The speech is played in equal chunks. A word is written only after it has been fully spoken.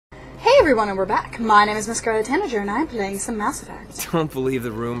everyone, and we're back. My name is Miss Scarlet Tanager, and I'm playing some Mass Effect. Don't believe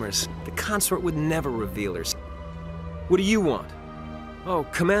the rumors. The consort would never reveal her. What do you want? Oh,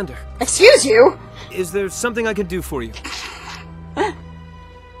 Commander. Excuse you? Is there something I can do for you?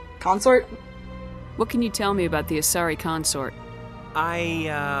 Consort? What can you tell me about the Asari consort?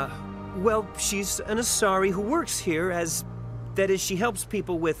 Well, she's an Asari who works here as... That is, she helps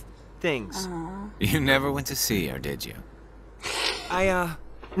people with things. You never went to see her, did you?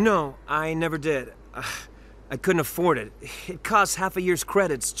 No, I never did. I couldn't afford it. It costs half a year's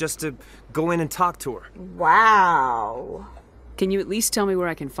credits just to go in and talk to her. Wow. Can you at least tell me where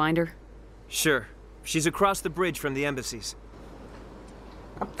I can find her? Sure. She's across the bridge from the embassies.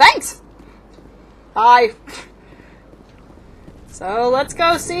 Oh, thanks! Bye. So, let's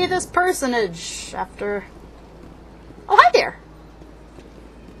go see this personage after... Oh, hi there!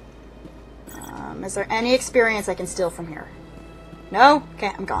 Is there any experience I can steal from here? No? Okay,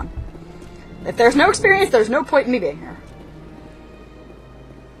 I'm gone. If there's no experience, there's no point in me being here.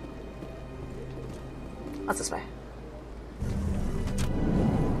 What's this way?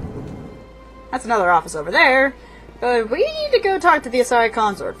 That's another office over there. But we need to go talk to the Asari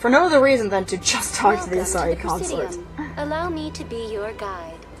consort. For no other reason than to just talk to the Asari consort. Allow me to be your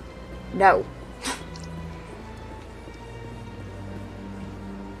guide. No.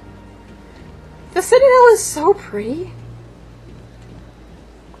 The Citadel is so pretty.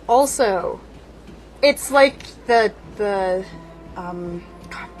 Also, it's like the I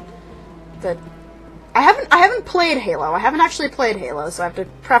haven't played Halo. I haven't actually played Halo, so I have to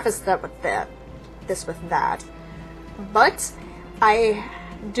preface that with this with that. But I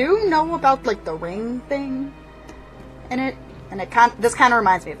do know about like the ring thing in it, and this kind of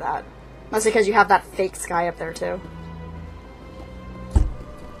reminds me of that. Mostly because you have that fake sky up there too.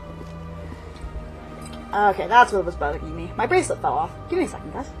 Okay, that's what was bugging me. My bracelet fell off. Give me a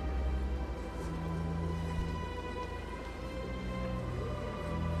second, guys.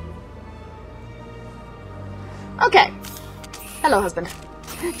 Okay. Hello, husband.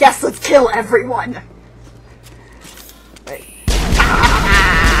 Yes, let's kill everyone! Wait.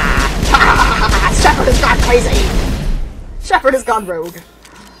 Shepard has gone crazy! Shepard has gone rogue.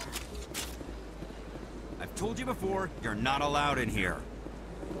 I've told you before, you're not allowed in here.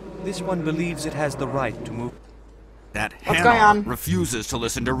 This one believes it has the right to move. That What's going on? refuses to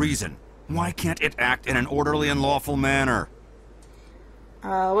listen to reason. Why can't it act in an orderly and lawful manner?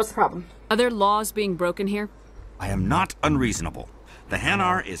 What's the problem? Are there laws being broken here? I am not unreasonable. The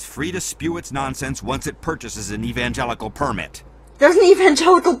Hanar is free to spew its nonsense once it purchases an evangelical permit. There's an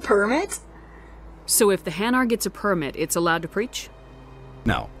evangelical permit? So if the Hanar gets a permit, it's allowed to preach?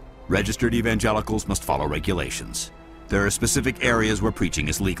 No. Registered evangelicals must follow regulations. There are specific areas where preaching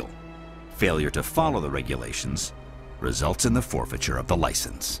is legal. Failure to follow the regulations results in the forfeiture of the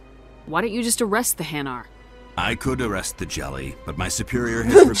license. Why don't you just arrest the Hanar? I could arrest the jelly, but my superior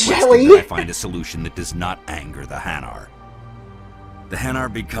has requested jelly? that I find a solution that does not anger the Hanar. The Hanar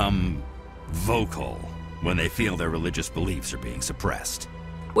become vocal when they feel their religious beliefs are being suppressed.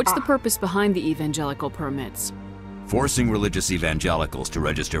 What's the purpose behind the evangelical permits? Forcing religious evangelicals to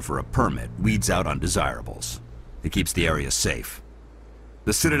register for a permit weeds out undesirables. It keeps the area safe.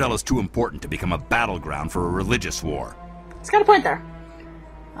 The Citadel is too important to become a battleground for a religious war. It's got a point there.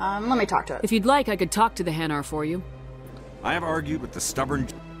 Let me talk to it. If you'd like, I could talk to the Hanar for you. I have argued with the stubborn...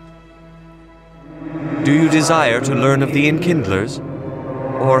 Do you desire to learn of the Enkindlers?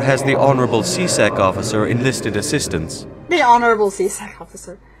 Or has the Honorable CSEC officer enlisted assistance? The Honorable CSEC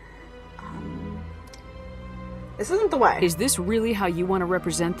officer. This isn't the way. Is this really how you want to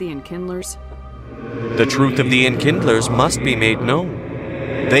represent the Enkindlers? The truth of the Enkindlers must be made known.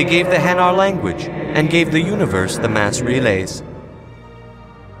 They gave the Hanar language, and gave the universe the mass relays.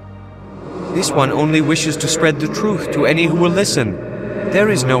 This one only wishes to spread the truth to any who will listen. There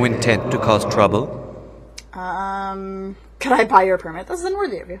is no intent to cause trouble. Could I buy your permit? This is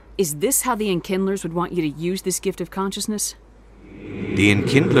unworthy of you. Is this how the Enkindlers would want you to use this gift of consciousness? The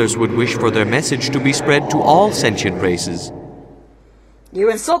Enkindlers would wish for their message to be spread to all sentient races. You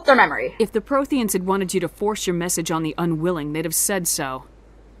insult their memory. If the Protheans had wanted you to force your message on the unwilling, they'd have said so.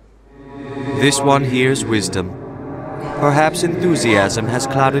 This one hears wisdom. Perhaps enthusiasm has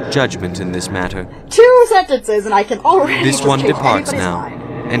clouded judgment in this matter. 2 sentences and I can already This just one change departs anybody's now,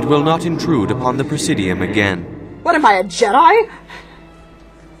 mind. and will not intrude upon the Presidium again. What am I, a Jedi?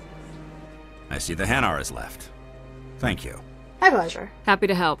 I see the Hanar is left. Thank you. My pleasure. Happy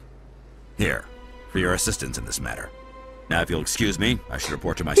to help. Here, for your assistance in this matter. Now, if you'll excuse me, I should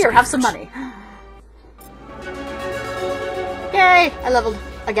report to my Here, have some superiors. money. Yay! I leveled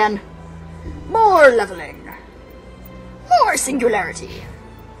again. More leveling. More singularity.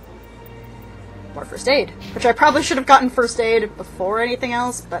 More first aid. Which I probably should have gotten first aid before anything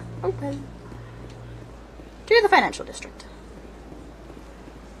else, but okay. To the financial district.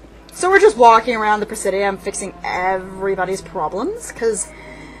 So we're just walking around the Presidium fixing everybody's problems, because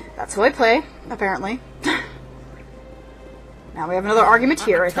that's who I play, apparently. Now we have another argument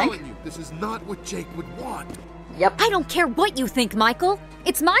here, I think. I'm telling you, this is not what Jake would want. Yep. I don't care what you think, Michael.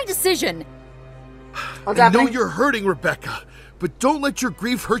 It's my decision. What's I happening? know you're hurting, Rebecca, but don't let your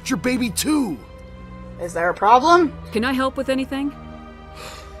grief hurt your baby too. Is there a problem? Can I help with anything?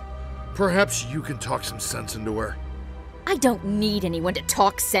 Perhaps you can talk some sense into her. I don't need anyone to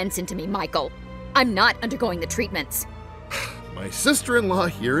talk sense into me, Michael. I'm not undergoing the treatments. My sister-in-law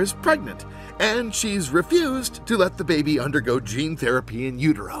here is pregnant, and she's refused to let the baby undergo gene therapy in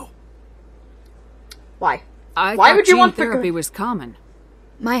utero. Why? I Why thought would you gene want therapy was common.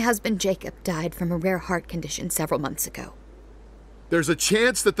 My husband Jacob died from a rare heart condition several months ago. There's a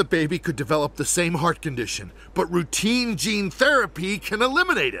chance that the baby could develop the same heart condition, but routine gene therapy can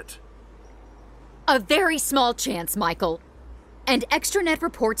eliminate it. A very small chance, Michael. And extranet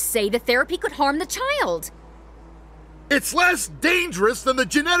reports say the therapy could harm the child. It's less dangerous than the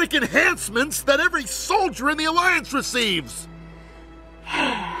genetic enhancements that every soldier in the Alliance receives.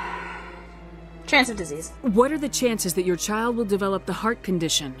 Chance of disease. What are the chances that your child will develop the heart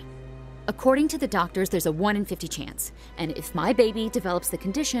condition? According to the doctors, there's a 1 in 50 chance. And if my baby develops the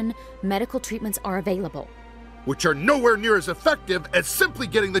condition, medical treatments are available. Which are nowhere near as effective as simply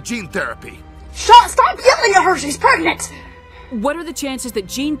getting the gene therapy. Stop yelling at her! She's pregnant! What are the chances that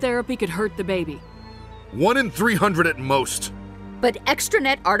gene therapy could hurt the baby? 1 in 300 at most. But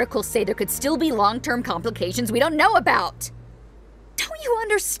extranet articles say there could still be long-term complications we don't know about. Don't you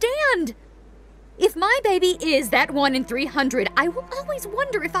understand? If my baby is that 1 in 300, I will always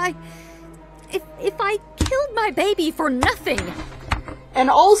wonder if I killed my baby for nothing. And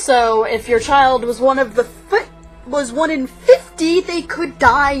also, if your child was one in 50, they could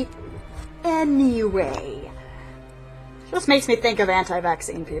die anyway. Just makes me think of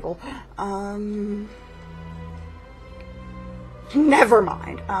anti-vaccine people. Never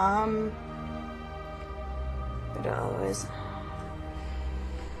mind. But always.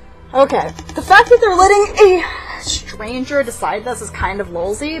 Okay, the fact that they're letting a stranger decide this is kind of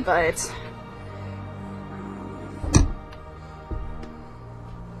lolsy, but...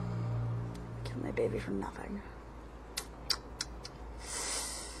 Kill my baby for nothing.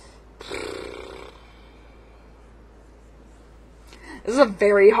 This is a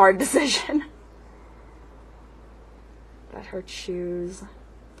very hard decision. Let her choose.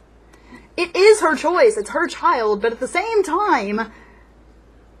 It is her choice, it's her child, but at the same time...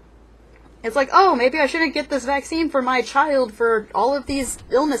 It's like, oh, maybe I shouldn't get this vaccine for my child for all of these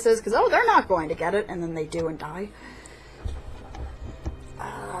illnesses, because, oh, they're not going to get it, and then they do and die.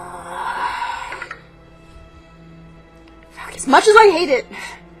 Fuck, as much as I hate it,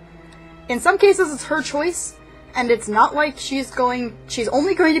 in some cases it's her choice, and it's not like she's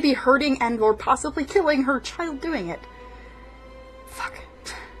only going to be hurting and or possibly killing her child doing it. Fuck.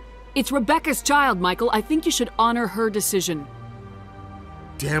 It's Rebecca's child, Michael. I think you should honor her decision.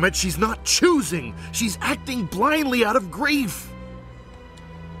 Damn it, she's not choosing. She's acting blindly out of grief.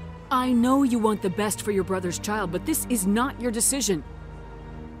 I know you want the best for your brother's child, but this is not your decision.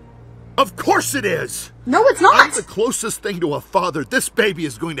 Of course it is! No, it's not! I'm the closest thing to a father this baby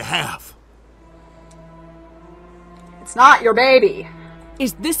is going to have. It's not your baby.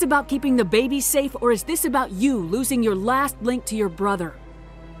 Is this about keeping the baby safe, or is this about you losing your last link to your brother?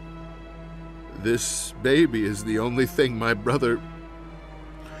 This baby is the only thing my brother...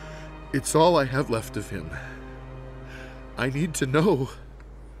 It's all I have left of him. I need to know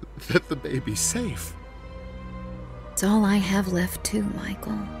that the baby's safe. It's all I have left too,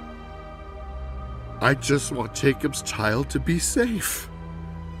 Michael. I just want Jacob's child to be safe.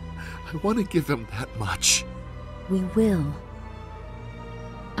 I want to give him that much. We will.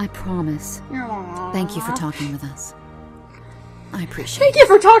 I promise. Aww. Thank you for talking with us. I appreciate Thank you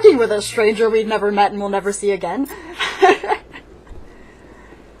for talking with us, stranger we've never met and will never see again.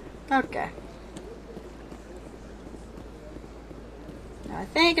 Okay. I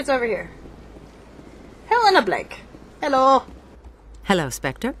think it's over here. Helena Blake. Hello. Hello,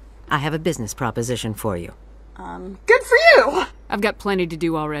 Spectre. I have a business proposition for you. Good for you! I've got plenty to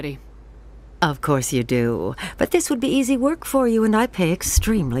do already. Of course you do. But this would be easy work for you, and I pay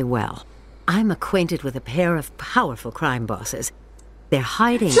extremely well. I'm acquainted with a pair of powerful crime bosses. They're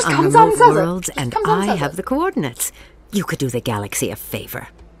hiding on remote worlds, and I have the coordinates. You could do the galaxy a favor.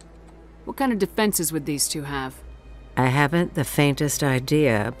 What kind of defenses would these two have? I haven't the faintest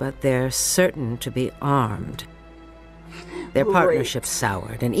idea, but they're certain to be armed. Their Great. partnership's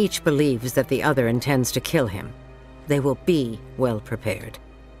soured, and each believes that the other intends to kill him. They will be well prepared.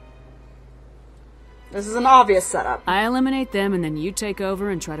 This is an obvious setup. I eliminate them, and then you take over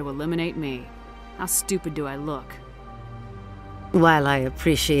and try to eliminate me. How stupid do I look? While I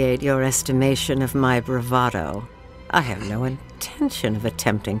appreciate your estimation of my bravado, I have no intention of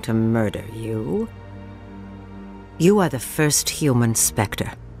attempting to murder you. You are the first human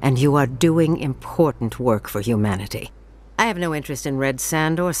Spectre, and you are doing important work for humanity. I have no interest in red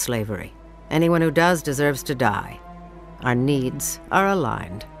sand or slavery. Anyone who does deserves to die. Our needs are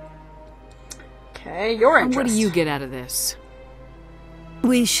aligned. Okay, your And interest. what do you get out of this?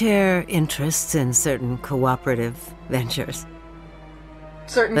 We share interests in certain cooperative ventures.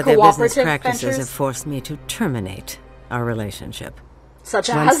 Certain But their business cooperative practices ventures? have forced me to terminate our relationship. Such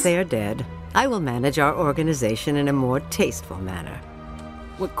Once as? they are dead, I will manage our organization in a more tasteful manner.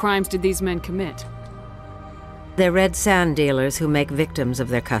 What crimes did these men commit? They're red sand dealers who make victims of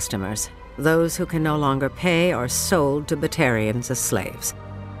their customers. Those who can no longer pay are sold to Batarians as slaves.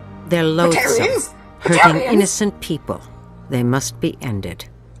 They're loathsome, Batarians? hurting Batarians? innocent people. They must be ended.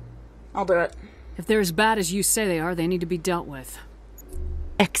 I'll do it. If they're as bad as you say they are, they need to be dealt with.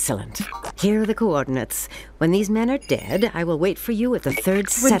 Excellent. Here are the coordinates. When these men are dead, I will wait for you at the third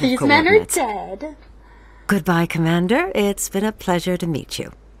When set of these men are coordinates. dead. Goodbye, Commander. It's been a pleasure to meet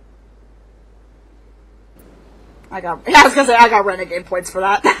you. I was gonna say, I got renegade points for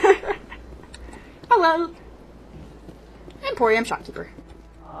that. Hello. Emporium shopkeeper.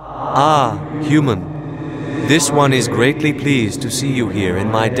 Ah, human. This one is greatly pleased to see you here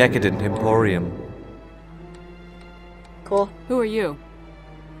in my decadent emporium. Cool. Who are you?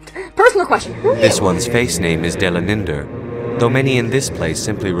 Personal question. Who are you? This one's face name is Delaninder, though many in this place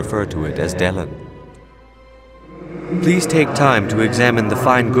simply refer to it as Delan. Please take time to examine the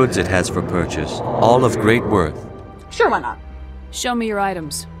fine goods it has for purchase, all of great worth. Sure, why not? Show me your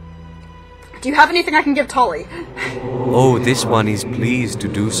items. Do you have anything I can give Tolly? Oh, this one is pleased to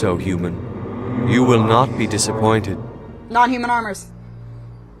do so, human. You will not be disappointed. Non-human armors.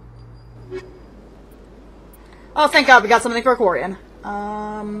 Oh, thank God we got something for Aquarian.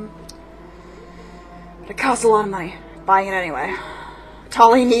 It costs a lot of money. Buying it anyway.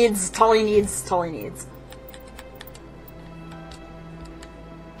 Tolly needs. Okay,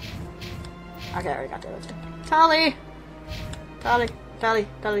 I already got the other two. Tolly! Tolly.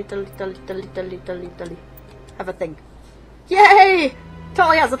 Have a thing. Yay!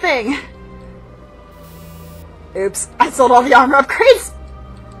 Tolly has a thing! Oops, I sold all the armor upgrades!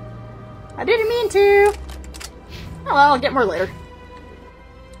 I didn't mean to! Oh well, I'll get more later.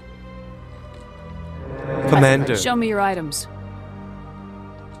 Commander. Show me your items.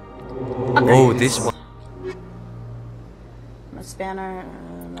 Oh, this one. A spanner,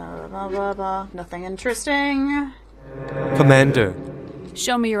 blah blah blah blah. Nothing interesting. Commander.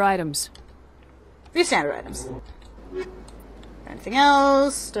 Show me your items. These standard items. Anything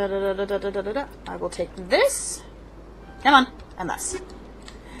else? Da, da, da, da, da, da, da, da. I will take this. Come on. And this.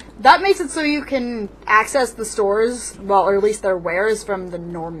 That makes it so you can access the stores, well, or at least their wares from the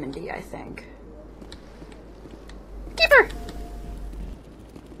Normandy, I think. Keeper!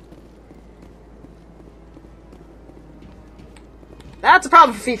 That's a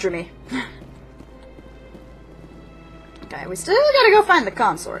problem for Feature Me. Okay, we still gotta go find the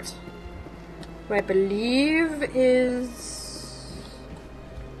consort. Who I believe is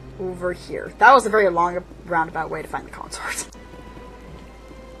over here. That was a very long roundabout way to find the consort.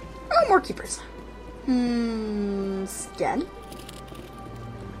 Oh, more keepers. Scan.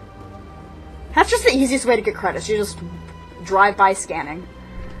 That's just the easiest way to get credits. You just drive by scanning.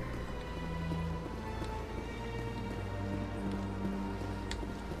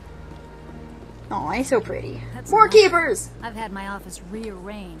 Oh, he's so pretty. That's More nice. keepers! I've had my office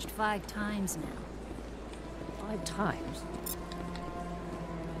rearranged 5 times now. 5 times?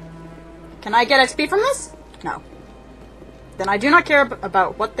 Can I get XP from this? No. Then I do not care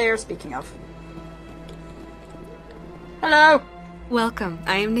about what they are speaking of. Hello! Welcome.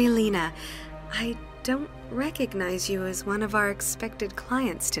 I am Nailina. I don't recognize you as one of our expected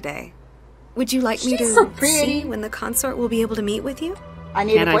clients today. Would you like me She's to so pretty. see when the consort will be able to meet with you? I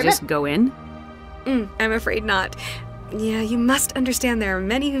need an Can't I appointment. just go in? I'm afraid not. Yeah, you must understand there are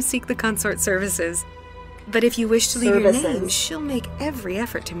many who seek the consort services. But if you wish to leave your name, Services. she'll make every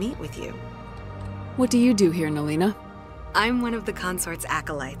effort to meet with you. What do you do here, Nalina? I'm one of the consort's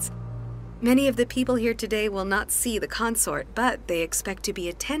acolytes. Many of the people here today will not see the consort, but they expect to be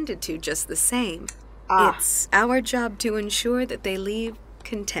attended to just the same. It's our job to ensure that they leave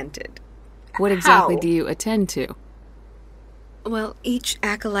contented. What exactly How? do you attend to? Well, each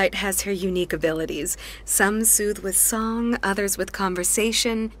acolyte has her unique abilities. Some soothe with song, others with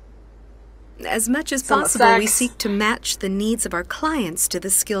conversation. As much as Some possible, we sex. seek to match the needs of our clients to the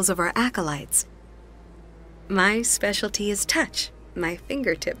skills of our acolytes. My specialty is touch. My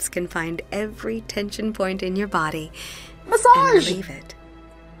fingertips can find every tension point in your body and Massage! relieve it.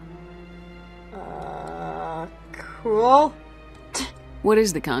 Cool. What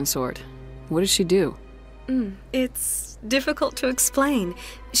is the consort? What does she do? It's difficult to explain.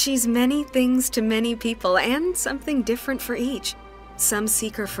 She's many things to many people, and something different for each. Some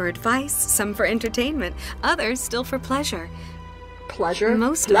seek her for advice, some for entertainment, others still for pleasure. Pleasure?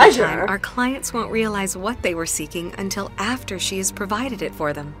 Most Pleasure? of the time, our clients won't realize what they were seeking until after she has provided it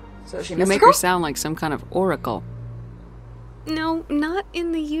for them. So she You make her sound like some kind of oracle. No, not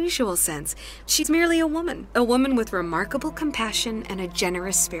in the usual sense. She's merely a woman with remarkable compassion and a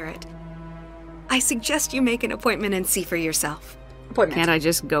generous spirit. I suggest you make an appointment and see for yourself. Appointment. Can't I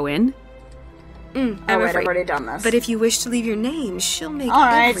just go in? I'm Oh, wait, afraid. I've already done this. But if you wish to leave your name, she'll make All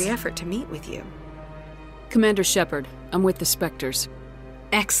right. every effort to meet with you. Commander Shepard, I'm with the Spectres.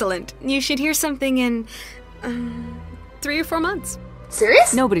 Excellent. You should hear something in 3 or 4 months.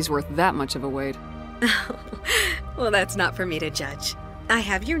 Serious? Nobody's worth that much of a wait. Well, that's not for me to judge. I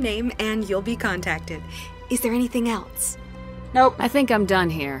have your name and you'll be contacted. Is there anything else? Nope. I think I'm done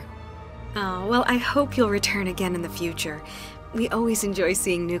here. Oh, well, I hope you'll return again in the future. We always enjoy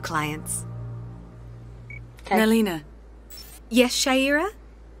seeing new clients. Nalina, Yes, Shaira?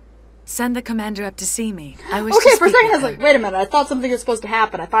 send the commander up to see me. I wish Okay, to for a speak second I with was her. like, wait a minute, I thought something was supposed to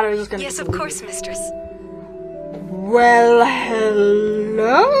happen. I thought I was just gonna Yes, be of course, mistress. Well,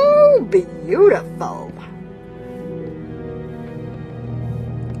 hello, beautiful.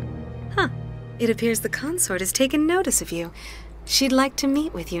 Huh. It appears the consort has taken notice of you. She'd like to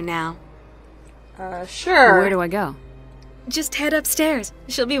meet with you now. Sure. Where do I go? Just head upstairs.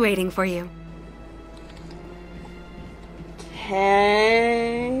 She'll be waiting for you.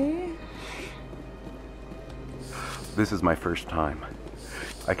 Okay. This is my first time.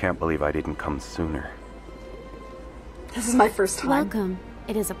 I can't believe I didn't come sooner. This is my first time. Welcome.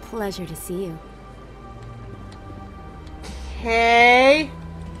 It is a pleasure to see you. Okay.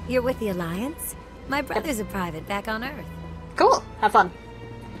 You're with the Alliance? My brother's a private back on Earth. Cool. Have fun.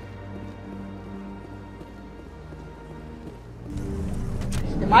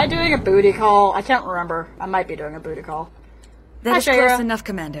 Am I doing a booty call? I can't remember. I might be doing a booty call. That is Hi, close Shaira. enough,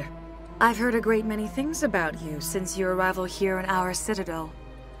 Commander. I've heard a great many things about you since your arrival here in our citadel.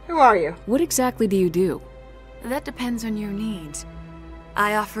 Who are you? What exactly do you do? That depends on your needs.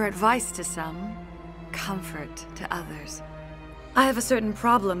 I offer advice to some, comfort to others. I have a certain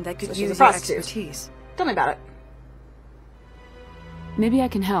problem that could So she's a use your prostitute. expertise. Tell me about it. Maybe I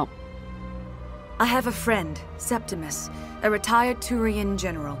can help. I have a friend, Septimus, a retired Turian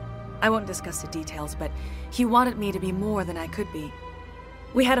general. I won't discuss the details, but he wanted me to be more than I could be.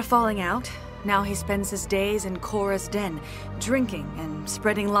 We had a falling out. Now he spends his days in Cora's den, drinking and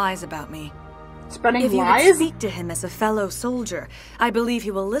spreading lies about me. Spreading If you lies? would speak to him as a fellow soldier, I believe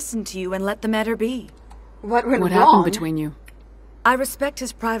he will listen to you and let the matter be. What went What wrong? happened between you? I respect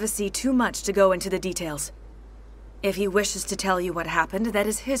his privacy too much to go into the details. If he wishes to tell you what happened, that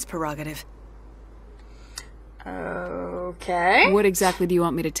is his prerogative. Okay. What exactly do you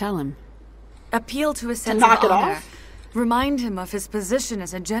want me to tell him? Appeal to his sense knock of it honor. off? Remind him of his position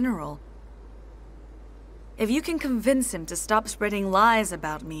as a general. If you can convince him to stop spreading lies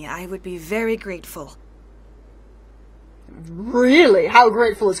about me, I would be very grateful. Really? How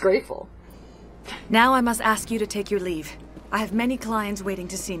grateful is grateful? Now I must ask you to take your leave. I have many clients waiting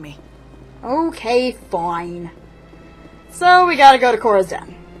to see me. Okay, fine. So we gotta go to Cora's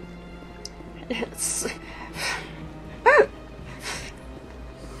den. It's...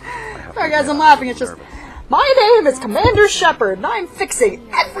 Sorry guys, I'm laughing. It's just... My name is Commander Shepard, and I'm fixing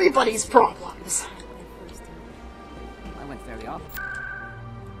everybody's problems. I went fairly off.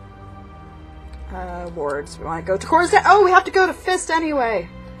 Wards. We want to go to Cora's den. Oh, we have to go to Fist anyway.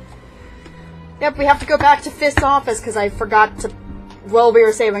 Yep, we have to go back to Fist's office, because I forgot to... While we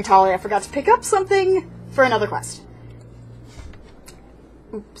were saving Talia, I forgot to pick up something for another quest.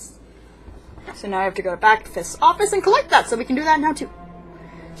 Oops. So now I have to go back to Fist's office and collect that, so we can do that now too.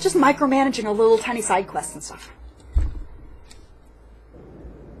 It's just micromanaging a little tiny side quests and stuff.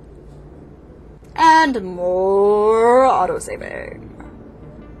 And more autosaving.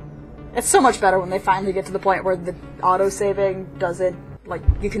 It's so much better when they finally get to the point where the autosaving doesn't, like,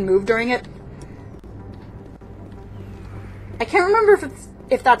 you can move during it. I can't remember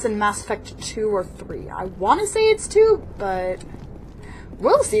if that's in Mass Effect 2 or 3. I want to say it's 2, but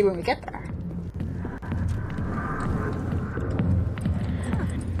we'll see when we get there.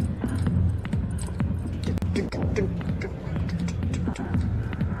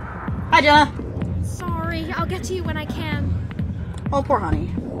 Hi, Jenna. Sorry, I'll get to you when I can. Oh, poor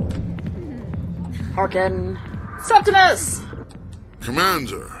honey. Harkin. Septimus!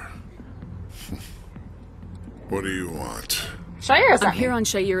 Commander. What do you want? Shaira's I'm here on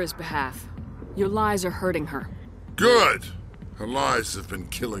Shaira's behalf. Your lies are hurting her. Good! Her lies have been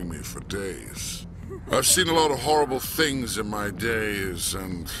killing me for days. I've seen a lot of horrible things in my days,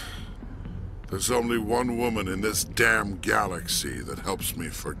 and there's only one woman in this damn galaxy that helps me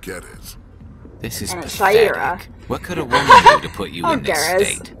forget it. This is And pathetic. Shaira. What could a woman do to put you in this Garrus.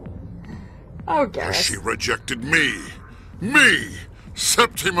 state? Oh, Garrus. She rejected me! Me!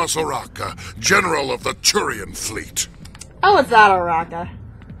 Septimus Oraka, General of the Turian Fleet! Oh, it's that Oraka.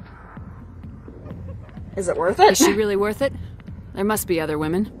 Is it worth it? Is she really worth it? There must be other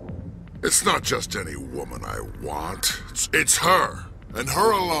women. It's not just any woman I want. It's her, and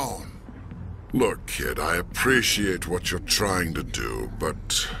her alone. Look, kid, I appreciate what you're trying to do,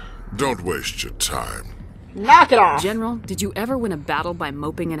 but don't waste your time. Knock it off. General, did you ever win a battle by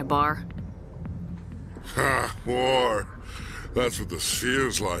moping in a bar? Ha, war. That's what this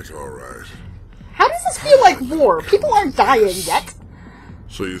feels like, all right. How does this feel like war? People aren't dying yet.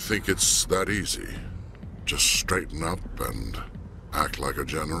 So you think it's that easy? Just straighten up and act like a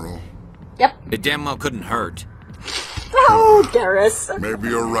general? Yep. It damn well couldn't hurt. Oh, Garrus. Maybe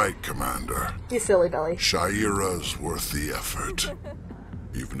you're right, Commander. You silly Billy. Shaira's worth the effort.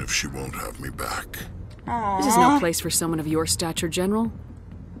 Even if she won't have me back. This is no place for someone of your stature, General.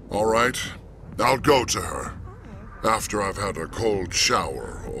 All right. I'll go to her. After I've had a cold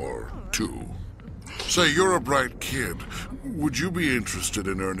shower or two. Say, you're a bright kid. Would you be interested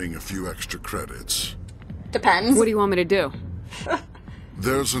in earning a few extra credits? Depends. What do you want me to do?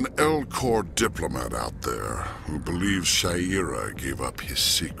 There's an L-Corps diplomat out there who believes Shaira gave up his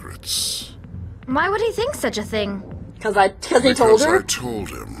secrets. Why would he think such a thing? Because he told her? I told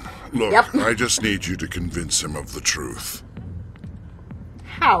him. Look, Yep. I just need you to convince him of the truth.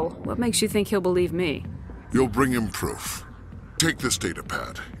 How? What makes you think he'll believe me? You'll bring him proof. Take this data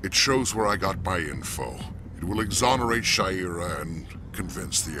pad. It shows where I got my info. It will exonerate Shaira and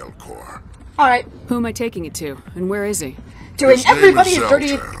convince the L-Corps. Alright. Who am I taking it to? And where is he? Doing His name everybody's is dirty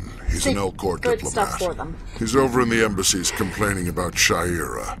Zoltan. He's an L-Corps good diplomat. stuff for them. He's over in the embassies complaining about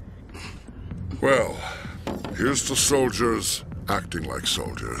Shaira. Well, here's to soldiers acting like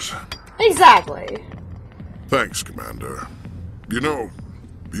soldiers. Exactly. Thanks, Commander. You know,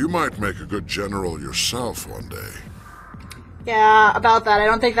 you might make a good general yourself one day. Yeah, about that. I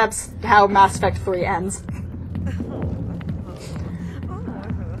don't think that's how Mass Effect 3 ends.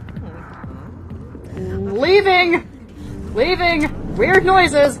 Leaving! Leaving! Weird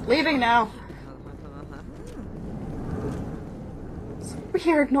noises! Leaving now.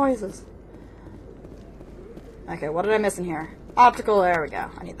 Weird noises. Okay, what did I miss in here? Optical, there we go.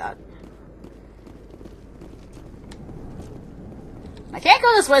 I need that. I can't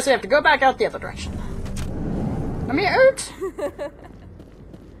go this way, so we have to go back out the other direction. Let me out!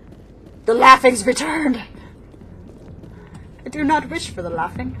 The laughing's returned! I do not wish for the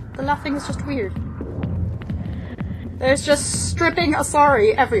laughing. The laughing is just weird. There's just stripping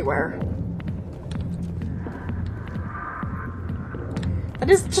Asari everywhere. That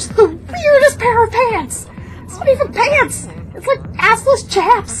is just the weirdest pair of pants! It's not even pants! It's like assless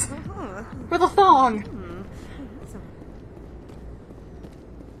chaps! With a thong.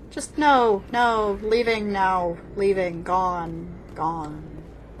 Just no, no, leaving now, leaving, gone, gone,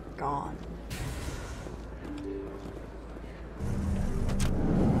 gone.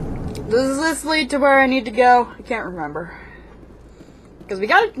 Does this lead to where I need to go? I can't remember. Because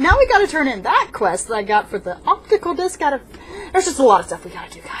now we gotta turn in that quest that I got for the optical disc. There's just a lot of stuff we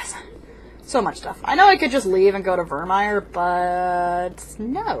gotta do, guys. So much stuff. I know I could just leave and go to Vermeer, but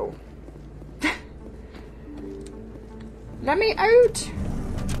no. Let me out.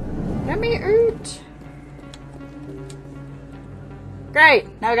 Let me out.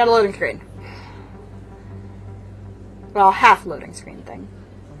 Great. Now we got a loading screen. Well, half loading screen thing.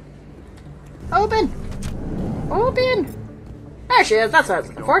 Open! Open! There she is, that's what I was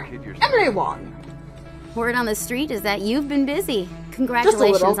looking for. Emily Wong. Word on the street is that you've been busy.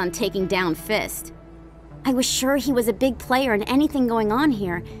 Congratulations on taking down Fist. I was sure he was a big player in anything going on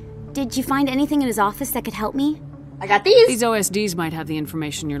here. Did you find anything in his office that could help me? I got these! These OSDs might have the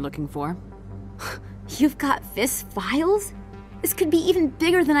information you're looking for. You've got Fist's files? This could be even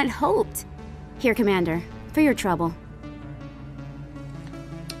bigger than I'd hoped. Here, Commander, for your trouble.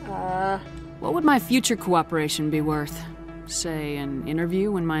 What would my future cooperation be worth? Say, an interview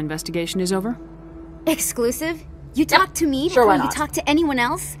when my investigation is over? Exclusive? You talk to me before you talk to anyone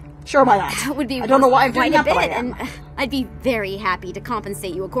else? Sure, why not? That would be I don't know why I'm doing quite a that, but I bit, am. and I'd be very happy to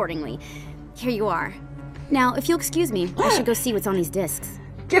compensate you accordingly. Here you are. Now, if you'll excuse me, I should go see what's on these discs.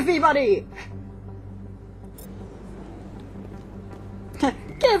 Give me money!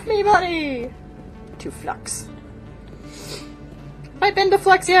 Give me money! To Flux. Have I been to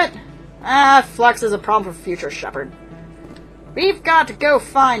Flux yet? Ah, Flux is a problem for future Shepard. We've got to go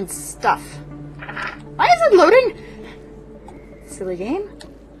find stuff. Why is it loading? Silly game.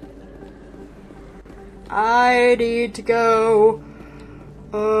 I need to go...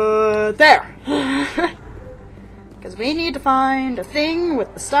 there! Because we need to find a thing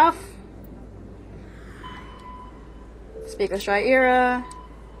with the stuff. Speak with Shaira.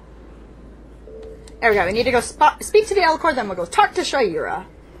 There we go, we need to go speak to the Elcor, then we'll go talk to Shaira.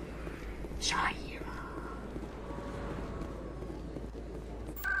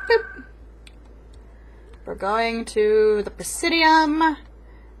 Boop. We're going to the Presidium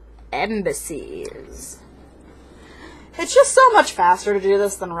Embassies. It's just so much faster to do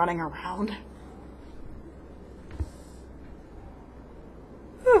this than running around.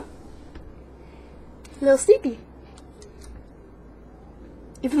 A little sleepy.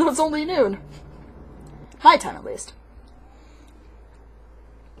 Even though it's only noon. My time, at least.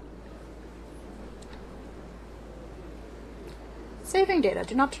 Saving data.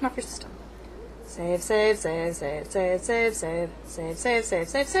 Do not turn off your system. Save, save, save, save, save, save, save, save, save, save,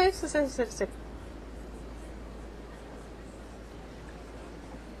 save, save, save, save, save.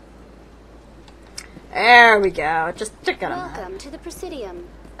 There we go. Just stick it on that. Welcome to the Presidium.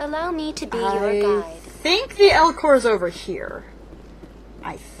 Allow me to be your I guide. think the Elcor's over here.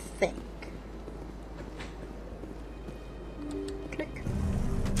 I think. Click.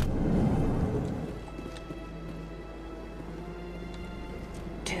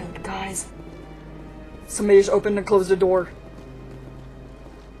 Dude, guys. Somebody just opened and closed the door.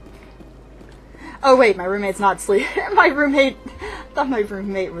 Oh wait, my roommate's not asleep. I thought my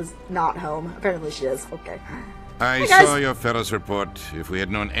roommate was not home. Apparently she is. Okay. I saw your Ferris report. If we had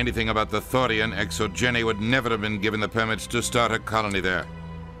known anything about the Thorian, Exogeny would never have been given the permits to start a colony there.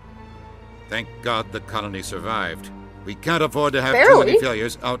 Thank God the colony survived. We can't afford to have too many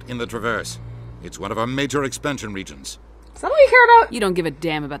failures out in the Traverse. It's one of our major expansion regions. Is that what you care about? You don't give a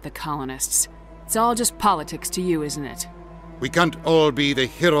damn about the colonists. It's all just politics to you, isn't it? We can't all be the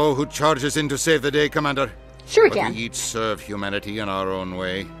hero who charges in to save the day, Commander. Sure we but can. We each serve humanity in our own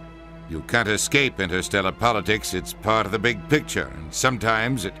way. You can't escape interstellar politics. It's part of the big picture, and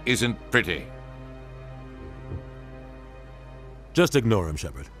sometimes it isn't pretty. Just ignore him,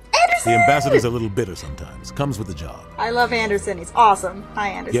 Shepard. Anderson! The ambassador's a little bitter sometimes. Comes with the job. I love Anderson. He's awesome. Hi,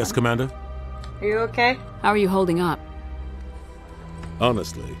 Anderson. Yes, Commander? Are you okay? How are you holding up?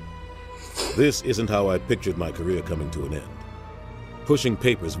 Honestly, this isn't how I pictured my career coming to an end. Pushing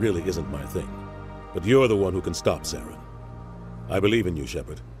papers really isn't my thing. But you're the one who can stop Saren. I believe in you,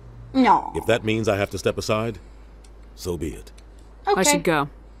 Shepard. No. If that means I have to step aside, so be it. Okay. I should go.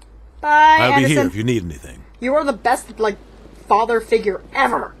 Bye, I'll Anderson. be here if you need anything. You are the best, father figure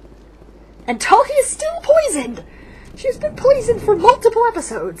ever. And Tully is still poisoned. She's been poisoned for multiple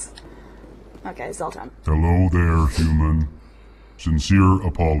episodes. Okay, Zeltan. Hello there, human. Sincere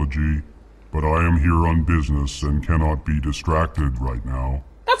apology, but I am here on business and cannot be distracted right now.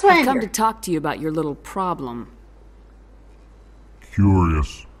 That's why I've come to talk to you about your little problem.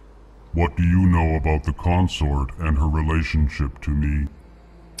 Curious. What do you know about the consort and her relationship to me?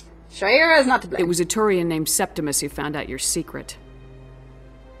 Shaira is not to blame. It was a Turian named Septimus who found out your secret.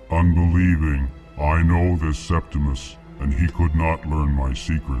 Unbelieving. I know this Septimus, and he could not learn my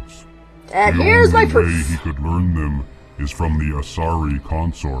secrets. And here's my proof. The only way he could learn them is from the Asari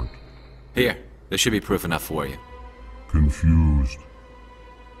consort. Here, there should be proof enough for you. Confused.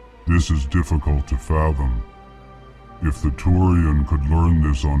 This is difficult to fathom. If the Turian could learn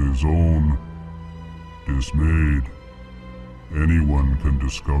this on his own, dismayed, anyone can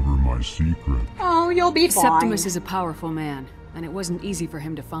discover my secret. Oh, you'll be fine. Septimus is a powerful man, and it wasn't easy for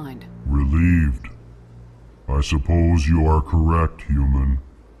him to find. Relieved. I suppose you are correct, human.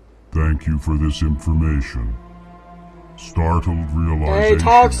 Thank you for this information. Startled realization. They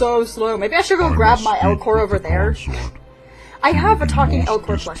talk so slow. Maybe I should go grab my Elcor over there. I have a talking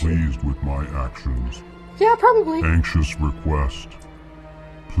Elcor plushie. Displeased with my actions. Yeah, probably. Anxious request.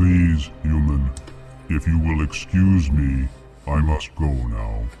 Please, human, if you will excuse me, I must go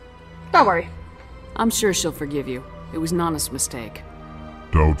now. Don't worry. I'm sure she'll forgive you. It was an honest mistake.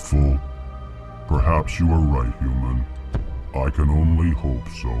 Doubtful. Perhaps you are right, human. I can only hope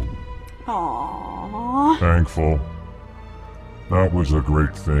so. Aww. Thankful. That was a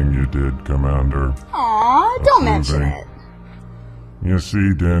great thing you did, Commander. Aww, don't mention it. You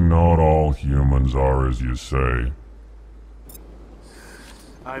see, Din, not all humans are as you say.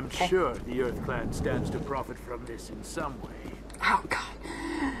 I'm sure the Earth Clan stands to profit from this in some way. Oh, God.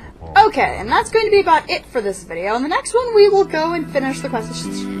 Okay, and that's going to be about it for this video. In the next one, we will go and finish the quest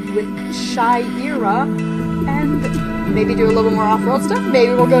with Shira, and maybe do a little more off-road stuff.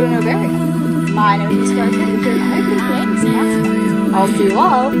 Maybe we'll go to Novaria. My name is Scarlet, and I'll see you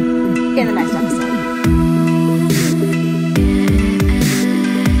all in the next episode.